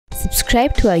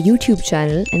Subscribe to our YouTube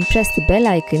channel and press the bell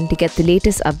icon to get the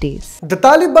latest updates. The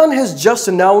Taliban has just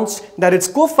announced that its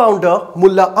co-founder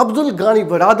Mullah Abdul Ghani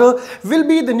Baradar will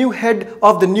be the new head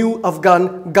of the new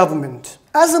Afghan government.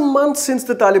 As a month since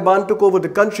the Taliban took over the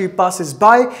country passes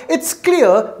by, it's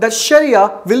clear that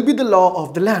Sharia will be the law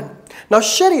of the land. Now,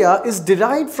 Sharia is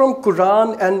derived from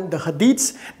Quran and the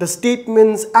Hadiths, the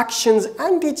statements, actions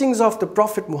and teachings of the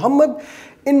Prophet Muhammad.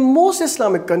 In most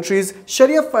Islamic countries,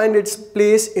 Sharia finds its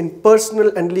place in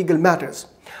personal and legal matters.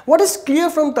 What is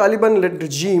clear from Taliban-led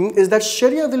regime is that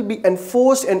Sharia will be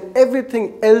enforced and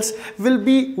everything else will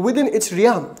be within its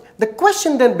realm. The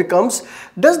question then becomes,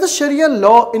 does the Sharia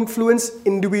law influence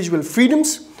individual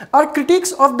freedoms? Are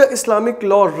critics of the Islamic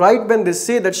law right when they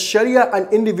say that Sharia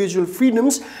and individual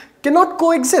freedoms cannot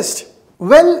coexist?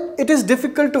 Well, it is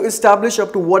difficult to establish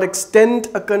up to what extent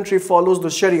a country follows the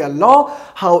Sharia law.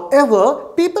 However,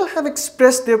 people have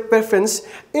expressed their preference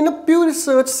in a Pew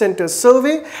Research Center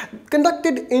survey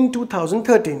conducted in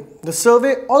 2013. The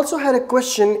survey also had a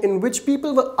question in which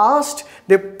people were asked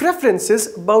their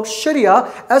preferences about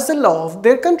Sharia as the law of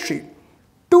their country.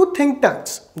 Two think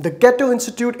tanks, the Cato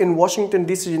Institute in Washington,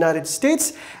 D.C., United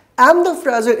States, and the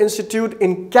Fraser Institute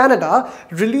in Canada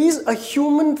release a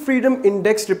Human Freedom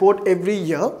Index report every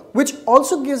year, which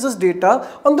also gives us data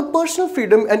on the personal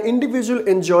freedom an individual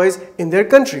enjoys in their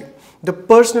country. The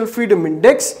Personal Freedom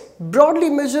Index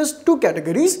broadly measures two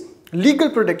categories: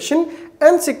 legal protection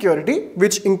and security,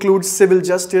 which includes civil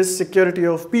justice, security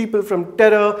of people from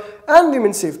terror and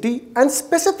women's safety, and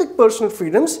specific personal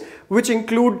freedoms, which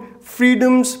include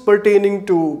freedoms pertaining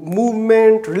to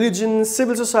movement, religion,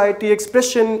 civil society,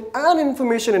 expression, and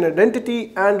information and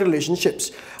identity and relationships.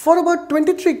 For about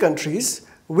 23 countries,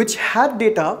 which had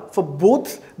data for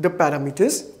both the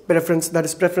parameters,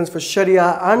 preference for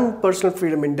Sharia and Personal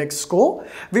Freedom Index score,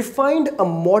 we find a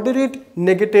moderate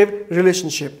negative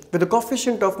relationship with a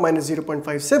coefficient of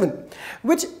 -0.57,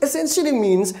 which essentially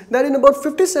means that in about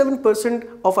 57%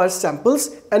 of our samples,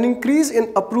 an increase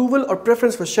in approval or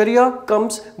preference for Sharia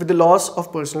comes with the loss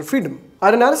of personal freedom.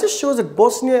 Our analysis shows that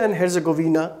Bosnia and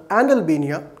Herzegovina and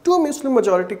Albania, two Muslim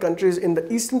majority countries in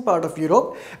the eastern part of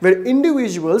Europe, where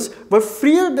individuals were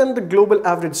freer than the global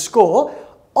average score,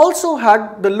 also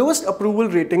had the lowest approval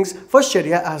ratings for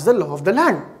Sharia as the law of the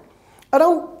land.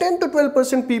 Around 10 to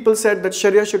 12% people said that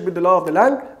Sharia should be the law of the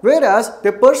land, whereas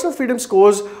their personal freedom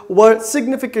scores were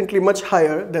significantly much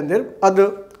higher than their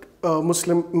other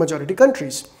Muslim majority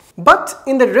countries. But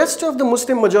in the rest of the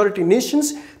Muslim majority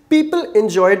nations, people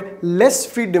enjoyed less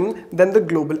freedom than the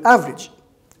global average.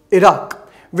 Iraq,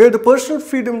 where the personal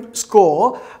freedom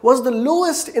score was the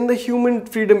lowest in the Human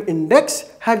Freedom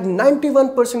Index, had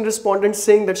 91% respondents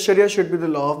saying that Sharia should be the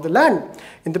law of the land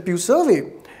in the Pew survey.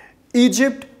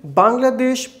 Egypt,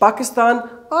 Bangladesh, Pakistan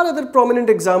are other prominent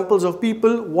examples of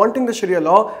people wanting the Sharia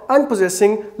law and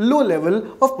possessing low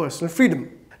level of personal freedom.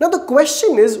 Now the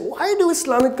question is, why do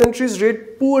Islamic countries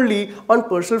rate poorly on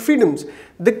personal freedoms?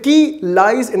 The key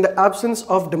lies in the absence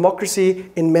of democracy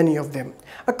in many of them.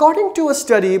 According to a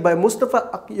study by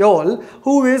Mustafa Akyol,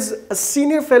 who is a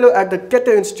senior fellow at the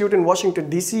Cato Institute in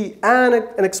Washington, D.C. and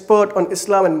an expert on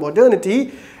Islam and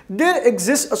modernity, there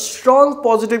exists a strong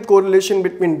positive correlation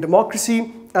between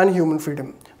democracy and human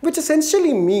freedom, which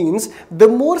essentially means the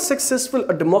more successful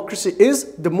a democracy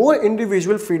is, the more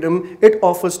individual freedom it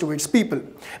offers to its people.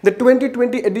 The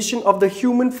 2020 edition of the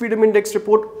Human Freedom Index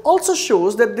report also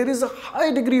shows that there is a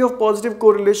high degree of positive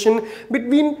correlation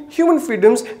between human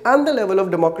freedoms and the level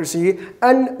of democracy,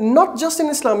 and not just in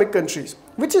Islamic countries,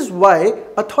 which is why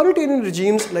authoritarian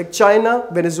regimes like China,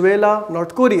 Venezuela,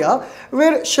 North Korea,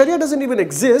 where Sharia doesn't even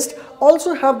exist,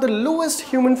 also have the lowest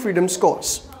human freedom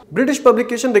scores. British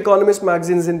publication The Economist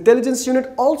magazine's intelligence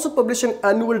unit also published an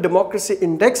annual democracy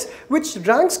index which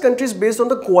ranks countries based on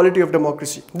the quality of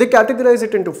democracy. They categorize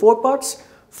it into 4 parts: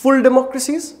 full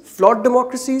democracies, flawed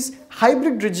democracies,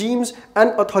 hybrid regimes,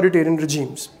 and authoritarian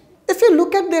regimes. If you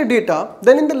look at their data,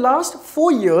 then in the last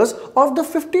 4 years, of the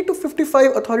 50 to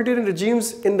 55 authoritarian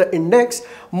regimes in the index,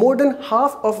 more than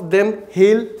half of them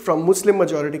hail from Muslim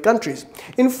majority countries.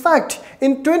 In fact,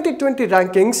 in 2020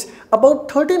 rankings, about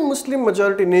 13 Muslim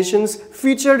majority nations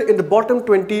featured in the bottom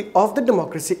 20 of the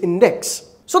democracy index.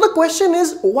 So the question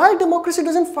is, why democracy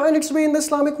doesn't find its way in the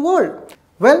Islamic world?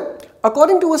 Well,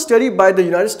 according to a study by the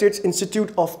United States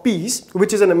Institute of Peace,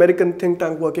 which is an American think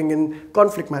tank working in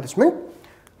conflict management,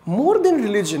 More than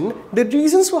religion, the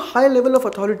reasons for high level of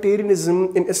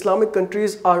authoritarianism in Islamic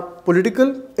countries are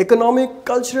political, economic,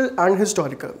 cultural and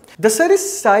historical. The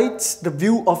series cites the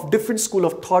view of different school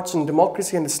of thoughts on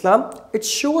democracy and Islam. It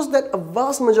shows that a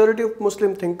vast majority of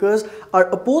Muslim thinkers are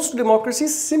opposed to democracy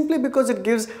simply because it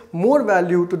gives more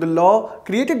value to the law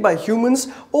created by humans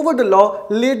over the law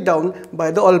laid down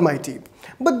by the Almighty.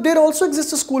 But there also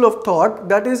exists a school of thought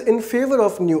that is in favor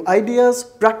of new ideas,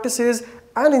 practices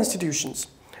and institutions.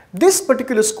 This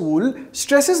particular school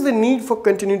stresses the need for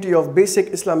continuity of basic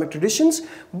Islamic traditions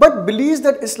but believes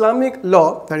that Islamic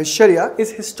law, that is Sharia,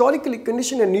 is historically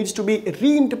conditioned and needs to be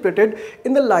reinterpreted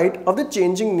in the light of the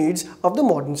changing needs of the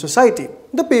modern society.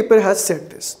 The paper has said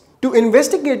this. To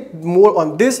investigate more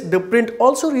on this, ThePrint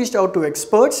also reached out to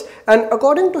experts, and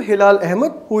according to Hilal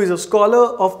Ahmed, who is a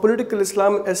scholar of political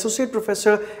Islam and associate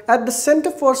professor at the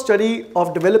Center for Study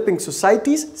of Developing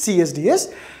Societies,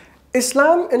 CSDS,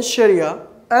 Islam and Sharia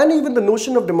and even the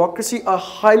notion of democracy are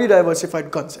highly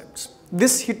diversified concepts.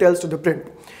 This he tells to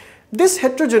ThePrint. This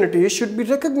heterogeneity should be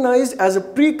recognized as a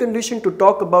precondition to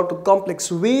talk about the complex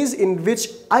ways in which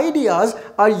ideas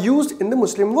are used in the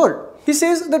Muslim world. He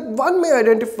says that one may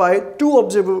identify two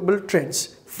observable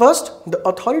trends. First, the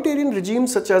authoritarian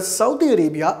regimes such as Saudi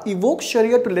Arabia evoke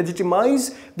Sharia to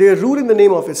legitimize their rule in the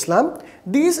name of Islam.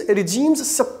 These regimes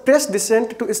suppress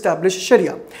dissent to establish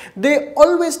Sharia. They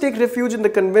always take refuge in the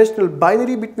conventional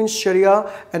binary between Sharia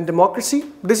and democracy.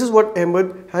 This is what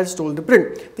Ahmed has told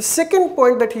ThePrint. The second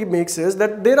point that he makes is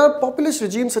that there are populist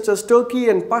regimes such as Turkey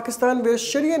and Pakistan where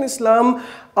Sharia and Islam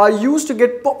are used to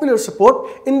get popular support.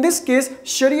 In this case,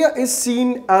 Sharia is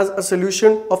seen as a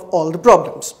solution of all the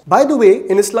problems. By the way,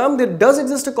 in Islam, there does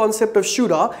exist a concept of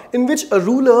shura in which a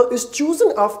ruler is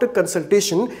chosen after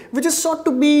consultation, which is sought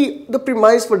to be the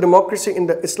premise for democracy in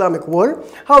the Islamic world.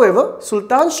 However,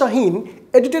 Sultan Shaheen,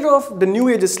 editor of The New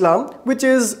Age Islam, which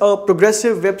is a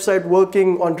progressive website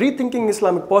working on rethinking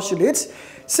Islamic postulates,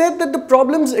 said that the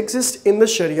problems exist in the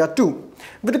Sharia too.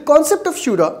 With the concept of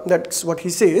shura, that's what he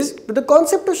says, with the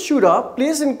concept of shura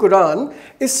placed in Quran,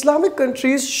 Islamic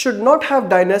countries should not have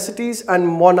dynasties and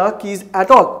monarchies at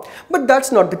all. But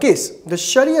that's not the case. The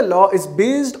Sharia law is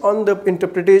based on the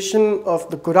interpretation of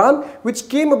the Quran, which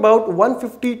came about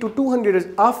 150 to 200 years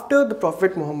after the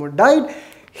Prophet Muhammad died,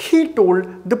 he told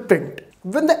ThePrint.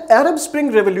 When the Arab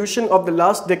Spring Revolution of the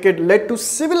last decade led to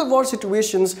civil war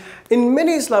situations in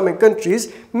many Islamic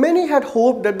countries, many had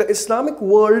hoped that the Islamic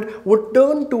world would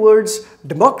turn towards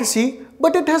democracy,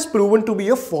 but it has proven to be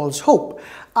a false hope.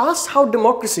 Asked how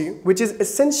democracy, which is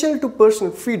essential to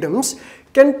personal freedoms,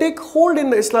 can take hold in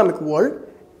the Islamic world,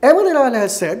 Ahmed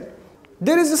has said,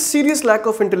 there is a serious lack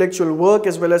of intellectual work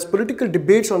as well as political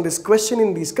debates on this question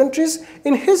in these countries.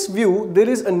 In his view, there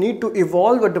is a need to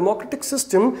evolve a democratic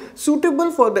system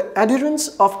suitable for the adherents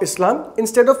of Islam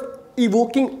instead of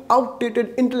evoking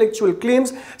outdated intellectual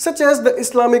claims such as the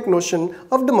Islamic notion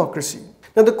of democracy.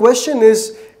 Now the question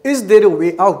is there a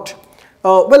way out?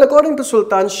 Well, according to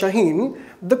Sultan Shaheen,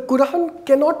 the Quran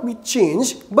cannot be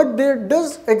changed, but there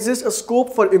does exist a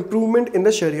scope for improvement in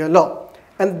the Sharia law.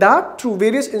 And that through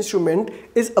various instruments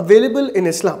is available in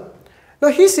Islam. Now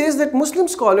he says that Muslim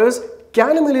scholars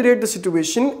can ameliorate the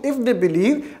situation if they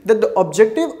believe that the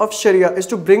objective of Sharia is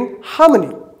to bring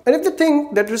harmony. And if they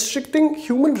think that restricting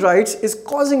human rights is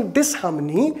causing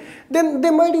disharmony, then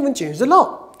they might even change the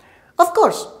law. Of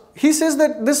course, he says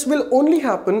that this will only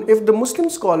happen if the Muslim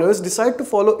scholars decide to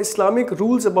follow Islamic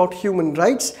rules about human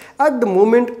rights. At the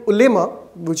moment, ulema,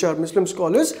 which are Muslim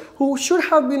scholars, who should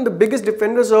have been the biggest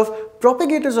defenders of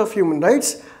propagators of human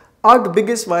rights, are the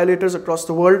biggest violators across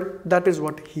the world. That is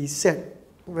what he said.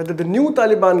 Whether the new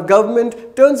Taliban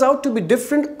government turns out to be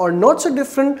different or not so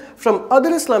different from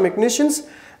other Islamic nations,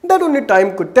 that only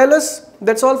time could tell us.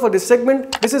 That's all for this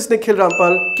segment. This is Nikhil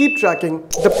Rampal. Keep tracking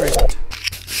ThePrint.